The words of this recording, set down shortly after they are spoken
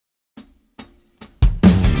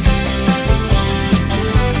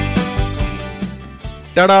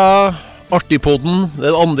Det da Artipodden, det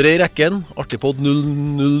andre I rekken, Artipodd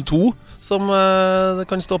 002, som det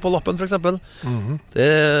kan stå på lappen for eksempel.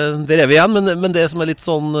 Der vi igjen, men det som litt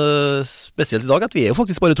sånn spesielt I dag, at vi jo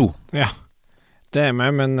faktisk bare 2. Ja, det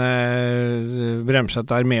med, men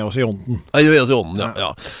Bremset med oss I ånden. Ja, vi oss I ånden,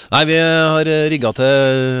 ja. Nei, vi har rigget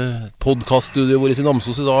til podcaststudio vår I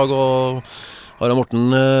Namsos I dag, og Harald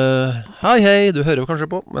Morten, hei, du hører jo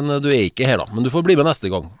kanskje på, men du ikke her da, men du får bli med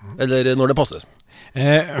neste gang, eller når det passer.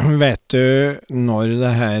 Vet du når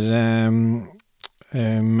det her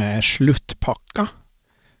med sluttpakka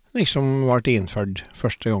liksom ble innført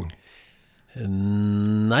første gang?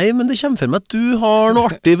 Nei, men det kommer for meg at du har noe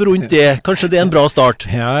artig rundt det. Kanskje det en bra start?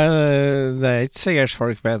 Ja, det ikke sikkert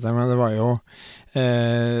folk vet det, men det var jo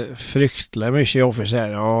fryktelig mye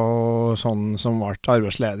offiserer og sånn som ble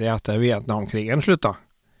arbeidsledige etter Vietnamkrigen slutta.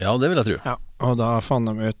 Ja, det vil jeg tro. Ja, og da fant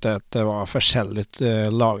de ut at det var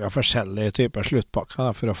laget forskjellige typer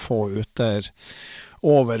sluttpakker for å få ut der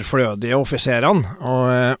overflødige offiserene.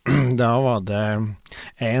 Og da var det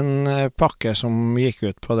en pakke som gikk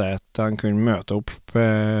ut på det at han kunne møte opp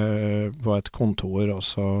på et kontor, og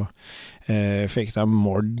så fikk de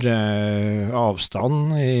målt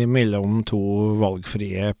avstand mellom 2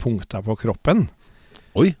 valgfrie punkter på kroppen.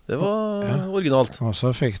 Oi, det var originalt. Og så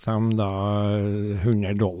fikk de da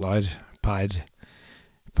 $100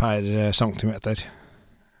 per centimeter.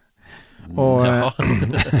 Og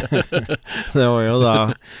det var jo da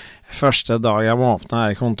første dag jeg åpnet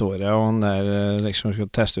her kontoret, og der liksom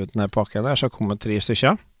skulle teste ut denne pakken der, så kom det 3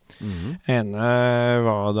 stykker. Ene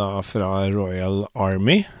var da fra Royal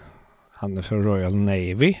Army, han fra Royal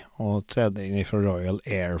Navy, og tredje fra Royal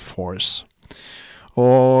Air Force.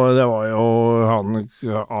 Og det var jo han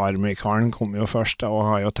Army-karen kom jo først og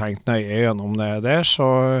har jo tenkt nøye gjennom det der, så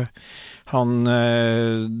han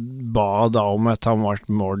ba da om at han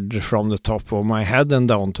ble målt from the top of my head and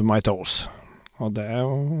down to my toes. Og det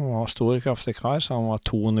var stor kraftig kar, så han var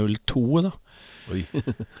 202 da. Oi.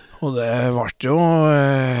 Og det ble jo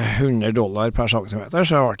 $100 per centimeter,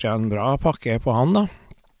 så det ble en bra pakke på han da.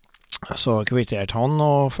 Så kvitterte han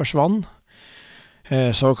og forsvann.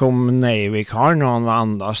 Så kom Navy-karen, og han var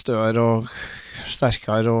enda større og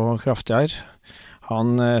sterkere og kraftigere.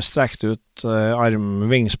 Han strekte ut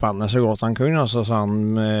vingspannet så godt han kunne, og så sa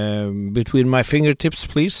han between my fingertips,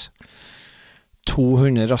 please.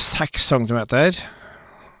 206 centimeter.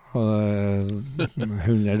 Og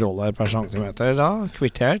 $100 per centimeter da,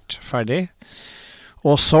 kvittert, ferdig.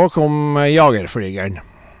 Og så kom jagerflygeren.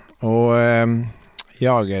 Og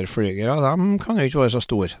jagerflygere, de kan jo ikke være så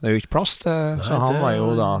stor. Det er jo ikke plass til, så han var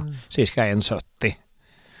jo da cirka 1,70.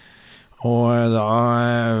 Og da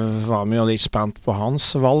var vi jo litt spent på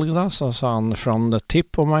hans valg da, så sa han from the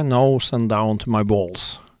tip of my nose and down to my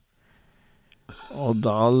balls. Og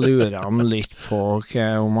da lurer han litt på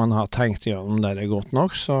om han har tenkt gjennom det godt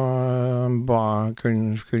nok, så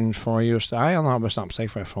kunne få just det. Han har bestemt seg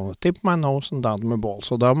for from the tip of my nose and down to my balls.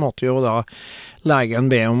 Og da måtte jo da legen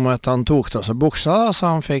be om at han tok til seg buksa, da,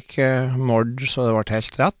 så han fikk målt så det ble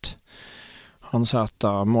helt rett. Han satt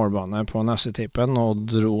da målbandet på nestetippen og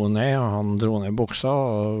dro ned, og han dro ned buksa,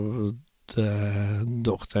 og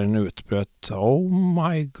doktoren utbrøt, oh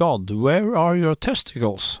my god, where are your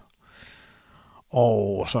testicles?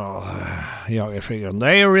 Sa jagerflygeren,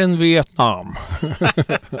 they are in Vietnam.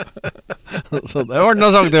 Så det var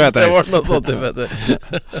noen centimeter.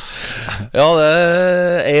 Ja, det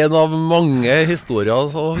en av mange historier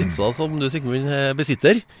og vitser som du sikkert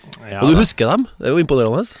besitter. Ja, og du husker dem, det jo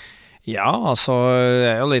imponerende. Ja, altså,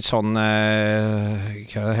 det jo litt sånn,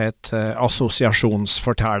 hva det heter,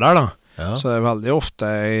 assosiasjonsforteller da. Ja. Så det veldig ofte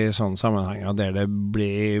I sånne sammenhenger der det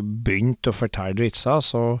blir begynt å fortelle vitser,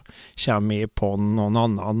 så kommer jeg på noen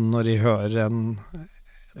annen når jeg hører den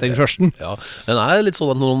første. Ja, den litt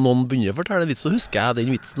sånn at når noen begynner å fortelle en vits, så husker jeg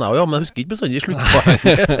den vitsen jeg, ja, men jeg husker ikke bestandig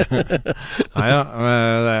sluttpoenget. Nei, ja,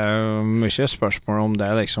 det jo mye spørsmål om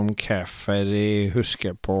det, liksom hvorfor jeg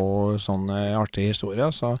husker på sånne artige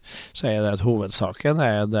historier, så sier det at hovedsaken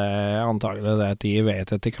det antagelig det at de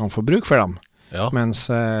vet at de kan få bruk for dem. Ja. Mens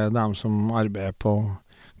de som arbeider på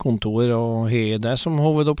kontor og har det som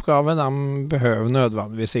hovedoppgave, de behøver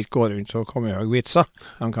nødvendigvis ikke gå rundt og komme ihåg vitser.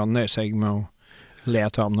 De kan nøye seg med å le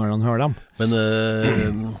til dem når de hører dem. Men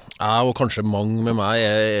jeg og kanskje mange med meg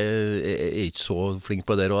er ikke så flink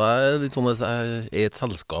på det der, og jeg litt sånn at jeg et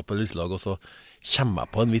selskap eller lyslag, og så kommer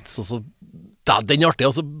jeg på en vits, og så den er artig,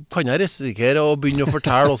 og så kan jeg risikere å begynne å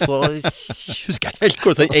fortelle, og så husker jeg ikke helt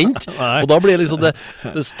hvordan det endte. Og da blir det liksom det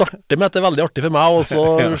starter med at det er veldig artig for meg, og så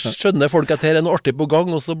skjønner folk at her er noe artig på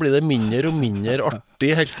gang, og så blir det mindre og mindre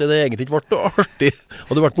artig, helt til det egentlig ikke ble noe artig.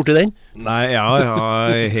 Har du vært borti den? Nei, ja,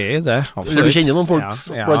 jeg har det, absolutt. Eller du kjenner noen folk,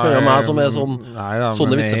 blant annet meg, som er sånn,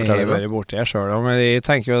 sånne vitsefortellere? Nei, jeg har vært borti det selv, men jeg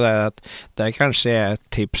tenker jo det at det kanskje er et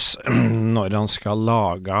tips når han skal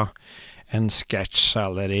lage en sketsj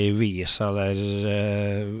eller i vis eller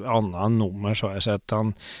annen nummer, så jeg sett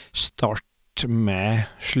han start med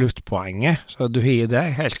sluttpoenget, så du har det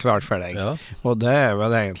helt klart for deg. Ja. Og det er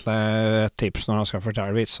vel egentlig et tips når han skal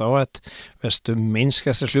fortelle vitser, og at hvis du minst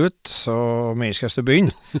skal til slutt, så minst skal du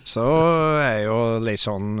begynne, så er jo litt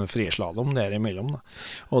sånn frislalom der imellom. Da.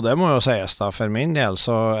 Og det må jo sies da, for min del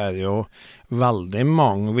så er det jo veldig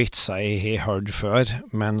mange vitser jeg har hørt før,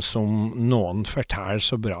 men som noen forteller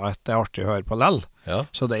så bra at det er artig å høre på lell. Ja.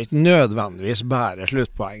 Så det er ikke nødvendigvis bare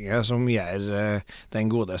sluttpoenget som gjør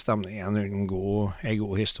den gode stemningen en god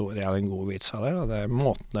historie eller en god vits eller, det er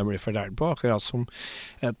måten det blir fortalt på, akkurat som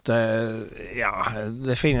et,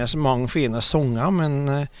 det finnes mange fine sanger,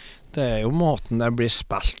 men det er jo måten det blir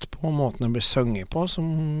spilt på, måten det blir sunget på,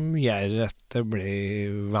 som gjør at det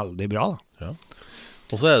blir veldig bra da. Ja.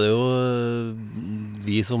 Og så er det jo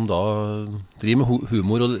vi som da driver med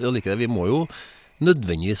humor og liker det, vi må jo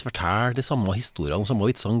nødvendigvis fortelle de samme historiene og samme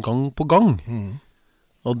vitsene gang på gang.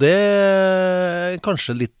 Og det er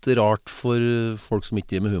kanskje litt rart for folk som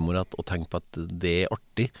ikke driver med humor å tenke på at det er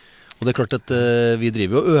artig. Og det er klart at vi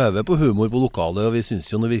driver jo og øver på humor på lokalet, og vi synes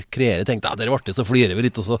jo når vi kreerer, tenker det er artig, så flirer vi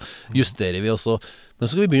litt, og så justerer vi, og så men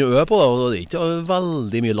så skal vi begynne å øve på det, og det er ikke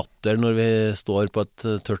veldig mye latter når vi står på et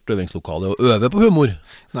tørt øvingslokale og øver på humor.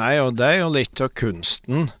 Nei, og det er jo litt av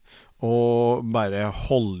kunsten å bare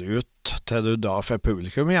holde ut til du da får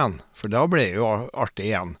publikum igjen, for da blir det jo artig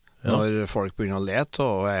igjen når folk begynner å lete,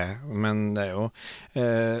 men det er jo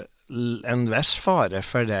en viss fare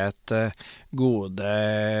for det at gode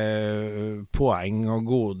poeng og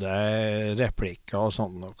gode replikker og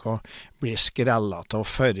sånn noe blir skrellet og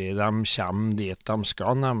før de kommer dit de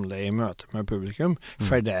skal, nemlig i møte med publikum,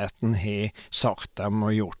 for det at den har sagt dem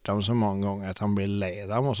og gjort dem så mange ganger at han blir lei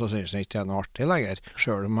dem, og så synes han ikke det er noe artig lenger,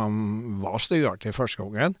 selv om han var styggartig første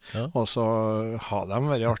gangen, og så har de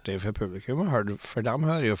vært artig for publikum, for dem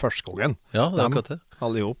hører jo første gangen. Ja, det er akkurat det.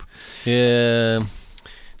 Alle ihop.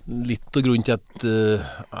 Litt og grunn til at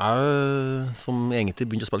jeg som egentlig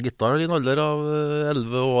begynte å spille gitar i en alder av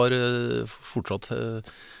 11 år fortsatt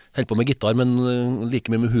holdt på med gitar, men like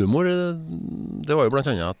mye med humor, det var jo blant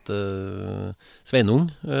annet at Sveinung,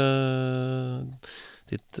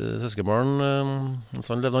 ditt søskenbarn,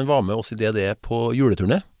 han var med oss i DD på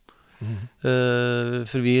juleturné.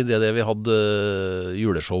 For vi hadde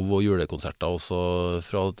juleshow og julekonserter, og så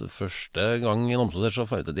fra første gang i Namsos så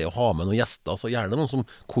fant jeg det å ha med noen gjester, så gjerne noen som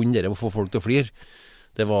kunne det å få folk til å flire.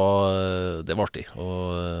 Det var artig,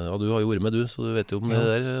 og du har jo vært med du, så du vet jo om det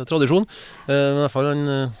der tradisjon. Men i hvert fall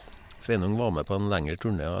Sveinung var med på en lengre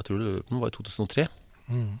turné, og jeg tror det var i 2003.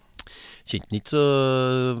 Kjente han ikke så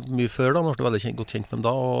mye før da, men ble veldig godt kjent med dem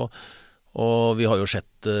da, og vi har jo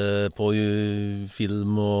sett på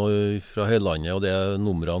film og fra Høylandet og det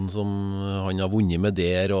numrene som han har vunnet med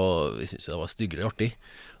der, og vi synes det var styggelig artig.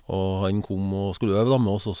 Og han kom og skulle øve da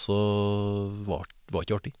med oss, og så var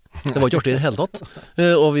ikke artig. Det var ikke artig i det hele tatt.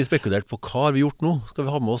 Og vi spekulerte på hva har vi gjort nå? Skal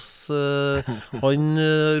vi ha med oss han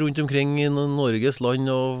rundt omkring i Norges land,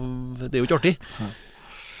 og det er jo ikke artig.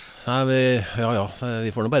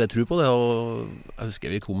 Vi får nå bare tro på det, og jeg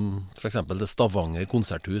husker vi kom for eksempel til Stavanger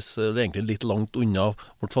konserthus, det er egentlig litt langt unna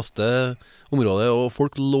vårt faste område, og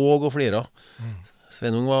folk lå og flira.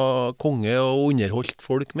 Sveinung var konge og underholdt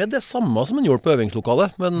folk med det samme som han gjorde på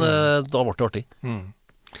øvingslokalet, men da ble det artig.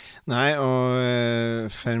 Nei,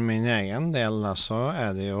 og for min egen del så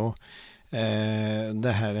er det jo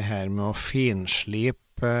det her med å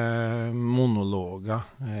finslipe monologer,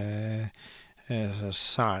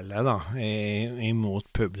 særlig da imot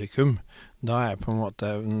publikum. Da er på en måte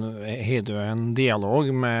har du en dialog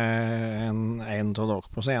med en av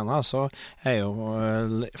dere på scenen, så er jo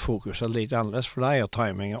fokuset litt annerledes, for det er jo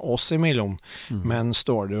timingen oss imellom. Men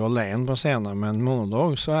står du alene på scenen med en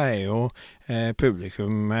monolog, så er jo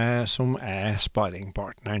publikum som er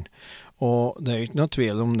sparringpartneren. Og det er jo ikke noe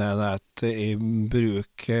tvil om det at jeg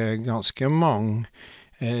bruker ganske mange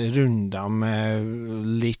runder med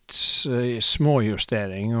litt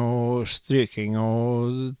småjustering og stryking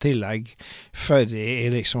og tillegg før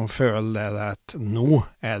jeg liksom føler det at nå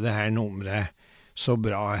er det her nummeret så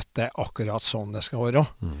bra at det er akkurat sånn det skal være.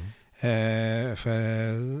 For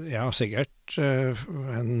jeg har sikkert sikkert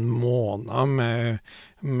en måned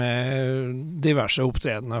med diverse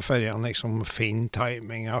opptredener før han liksom finner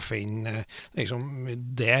timingen, liksom,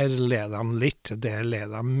 der leder de litt, der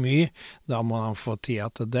leder de mye, da må de få tida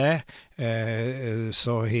til det,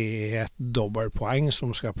 så har jeg et dobbeltpoeng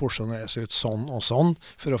som skal porsjoneres ut sånn og sånn,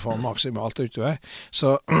 for å få maksimalt utover.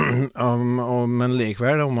 Så, men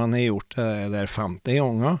likevel, om man har gjort det der 50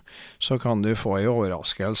 ganger, så kan du få en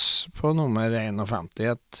overraskelse på nummer 51,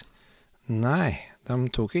 at nei, de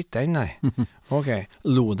tok ikke den, nei. Ok,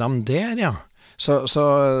 lo de der, ja. Så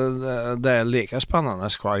det er like spennende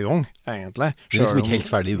hver gang, egentlig. Det er liksom ikke helt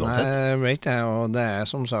ferdig uansett. Nei, jeg vet det, og det er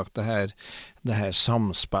som sagt det her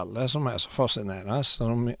samspillet som er så fascinerende,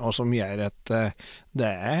 og som gjør at det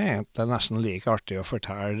er egentlig nesten like artig å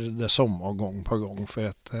fortelle det samme gang på gang, for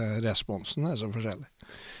at responsen er så forskjellig.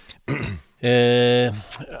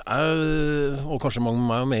 Og kanskje mange med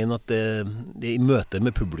meg mener at det i møte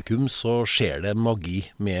med publikum så skjer det magi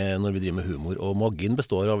når vi driver med humor, og magien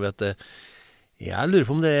består av at jeg lurer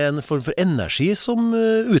på om det er en form for energi som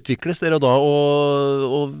utvikles der og da,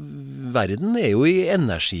 og verden er jo i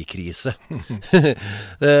energikrise. Det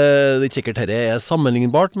er ikke sikkert dette er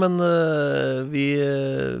sammenlignbart, men vi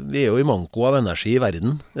er jo i manko av energi i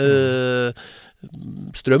verden.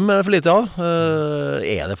 Strøm er det for lite av.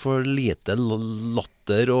 Er det for lite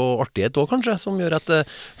latter og artighet også, kanskje, som gjør at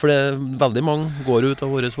for veldig mange går ut av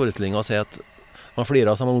våre forestillinger og sier at man flirer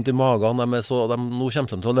av seg med vondt i magen, nå kommer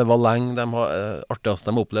de til å leve lenge, de har artigast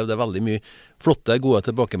de har opplevd, det er veldig mye flotte, gode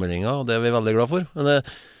tilbakemeldinger, og det er vi veldig glad for. Men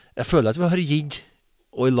jeg føler at vi har gitt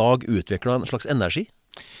og i lag utviklet en slags energi.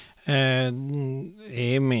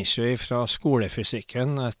 Jeg minns jo fra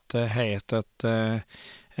skolefysikken at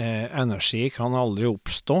energi kan aldri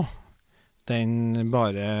oppstå. Den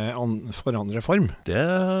bare forandrer form. Det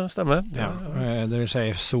stemmer. Ja, det vil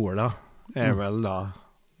si sola er vel da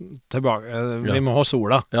tilbake. Vi må ha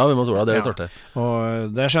sola. Ja, vi må ha sola, det er det største. Og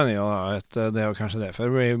det skjønner jeg jo da, at det er jo kanskje derfor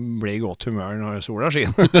vi blir i godt humør når sola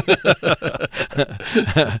skinner.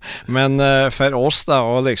 Men for oss da,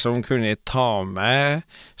 å liksom kunne ta med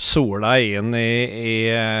sola inn i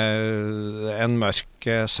en mørk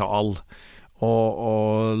sal,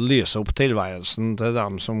 og lyse opp tilværelsen til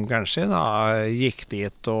dem som kanskje da gikk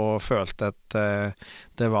dit og følte at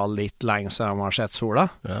det var litt lenge siden de har sett sola.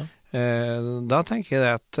 Ja. Da tenker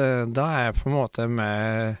jeg at da er på en måte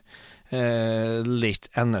med litt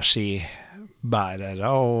energibærere,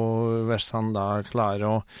 og hvis han da klarer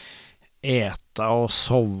å ete og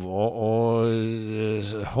sove og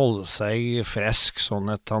holde seg frisk sånn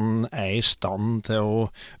at han er i stand til å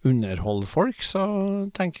underholde folk, så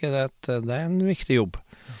tenker jeg at det er en viktig jobb.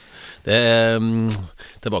 Det er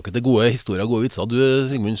tilbake til gode historier, gode vitser. Du,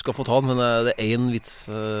 Sigmund, skal få ta den, men det er en vits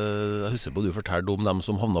jeg husker på du fortalte om dem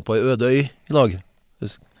som havnet på en øde øy i lag.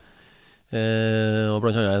 Og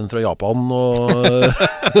blant annet en fra Japan, og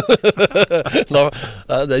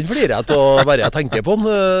den flirer jeg til å bare jeg tenker på den.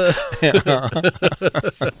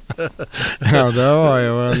 Ja, det var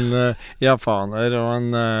jo en japaner og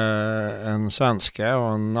en svenske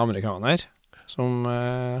og en amerikaner som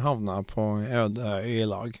havnet på øde øy i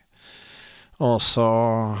lag. Og så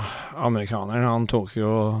amerikaneren, han tok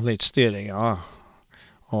jo litt styringa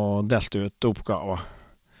og delte ut oppgaver.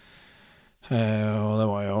 Og det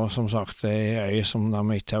var jo som sagt en øy som de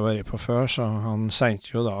ikke har vært på før, så han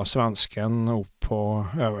sendte jo da svensken opp på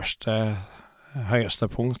høyeste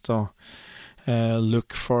punkt og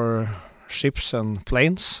look for ships and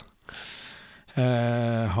planes.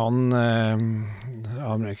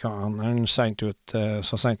 Amerikaneren sendte ut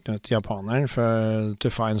japaneren to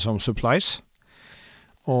find some supplies.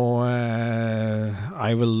 Og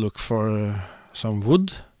I will look for some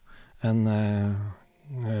wood and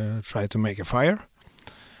try to make a fire.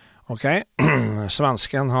 Ok,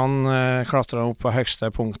 svensken han klatret opp på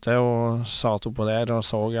høyeste punktet og satt oppå der og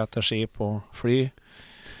så etter skip og fly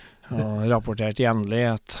og rapporterte jevnlig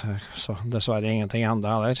at så dessverre ingenting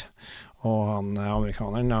enda heller. Og han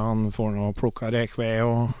amerikaneren, han får nå plukket rekved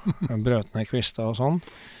og brøt ned kvister og sånn,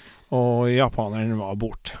 og japaneren var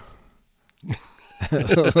bort.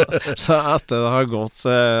 Så etter det har gått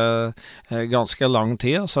ganske lang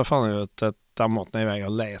tid, så fant jeg ut at de måtte i vei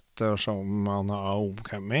og lete og se om han har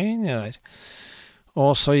omkommet inni der.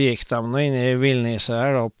 Og så gikk de nå inn i villniset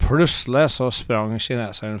der, og plutselig så sprang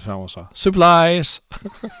kineseren frem og sa «Supplies!»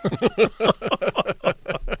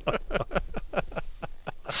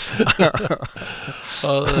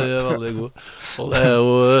 Ja, det er veldig god. Og det er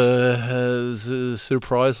jo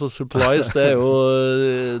surprise og supplies, det er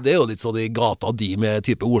jo litt sånn i gata de med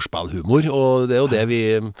type ordspillhumor, og det er jo det vi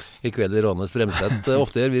i kveld i Rånes Bremset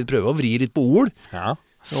ofte gjør. Vi prøver å vri litt på ord. Ja.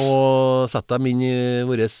 og sette dem inn i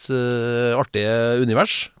vårt artige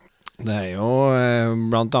univers. Det jo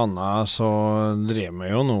blant annet så driver vi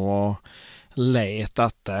jo nå og leter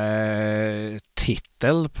etter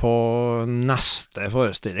titel på neste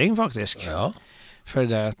forestilling, faktisk. Ja. For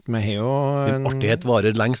det at vi har jo Den artighet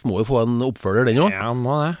varer lengst, må jo få en oppfølger, den også. Ja,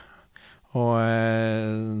 må det. Og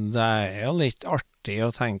det jo litt artig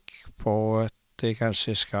å tenke på at de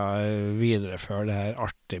kanskje skal videreføre det her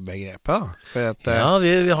artig-begrepet, da. For at, Ja,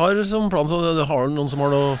 vi har som plan, så har noen som har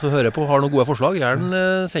noe å høre på, har noen gode forslag,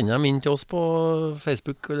 gjerne send dem inn til oss på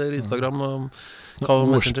Facebook eller Instagram.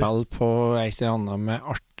 Ordspill på et eller annet med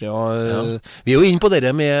artig og Vi jo inne på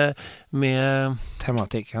det med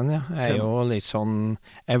tematikken, jo litt sånn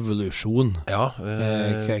evolusjon. Ja.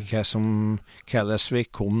 Hvordan vi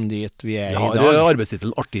kom dit vi i dag. Vi har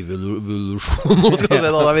arbeidstittelen Artivolution, nå skal jeg si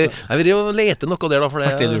da. Vi vil jo lete noe der da, for det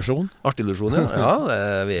Artillusjon. Artillusjon, ja. Ja,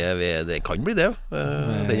 det kan bli det.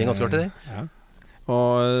 Den ganske artig, det. Ja. Og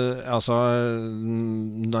altså,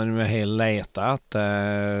 når vi har letet etter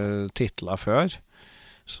titler før,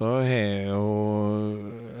 så har jo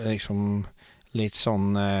liksom litt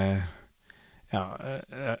sånn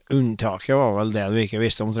unntaket var vel det du ikke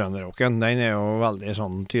visste om trønderrocken. Den jo veldig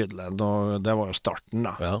sånn tydelig, og det var jo starten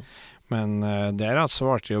da. Ja. Men der altså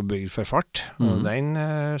ble det jo bygd for fart, og den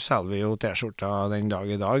selger vi jo t-skjorta den dag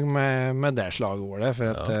i dag med det slagordet, for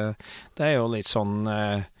at det jo litt sånn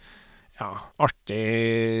artig.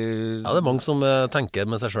 Ja, det mange som tenker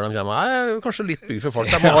med seg selv, de kommer, kanskje litt bygd for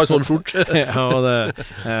fart, de må ha en sånn skjort. Ja, og det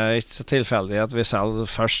ikke tilfeldig at vi selger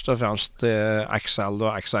først og fremst XL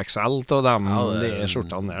og XXL til dem, de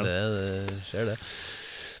skjortene der. Det skjer det.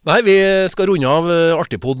 Nei, vi skal runde av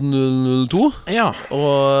Artipodden 002,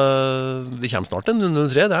 og vi kommer snart til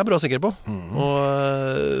 003, det jeg bra sikker på. Og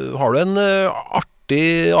har du en artig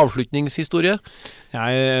avslutningshistorie?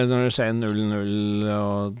 Når du sier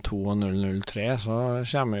 002 og 003, så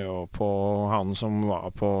kommer jeg jo på han som var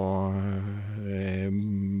på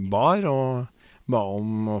bar og ba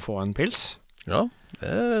om å få en pils. Ja,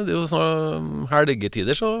 det jo snart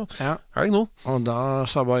helgetider, så helg nå. Og da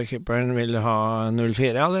sa barkeeperen, vil du ha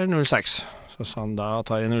 04 eller 06? Så sa han, da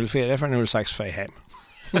tar jeg 04 for 06 for jeg hjem.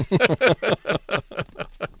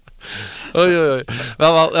 Oi.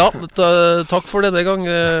 Takk for denne gang.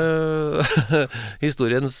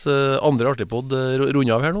 Historiens andre artigpodd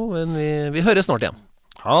runder av her nå, men vi høres snart igjen.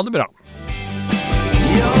 Ha det bra.